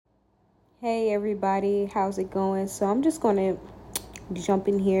Hey everybody, how's it going? So I'm just going to jump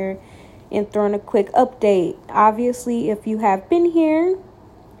in here and throw in a quick update. Obviously, if you have been here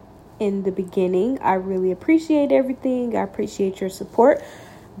in the beginning, I really appreciate everything. I appreciate your support.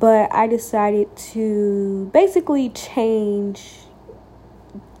 But I decided to basically change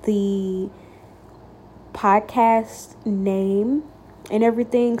the podcast name and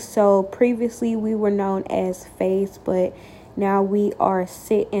everything. So previously we were known as Face, but now we are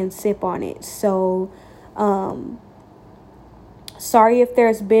Sit and Sip on it. So sorry if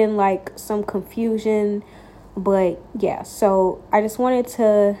there's been like some confusion, but yeah, so I just wanted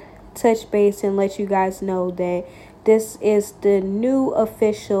to touch base and let you guys know that this is the new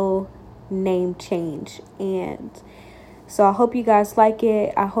official name change. And so I hope you guys like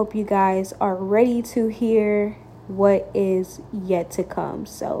it. I hope you guys are ready to hear what is yet to come.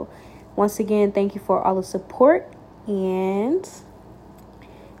 So once again, thank you for all the support and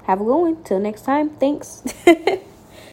have a good one. Till next time. Thanks.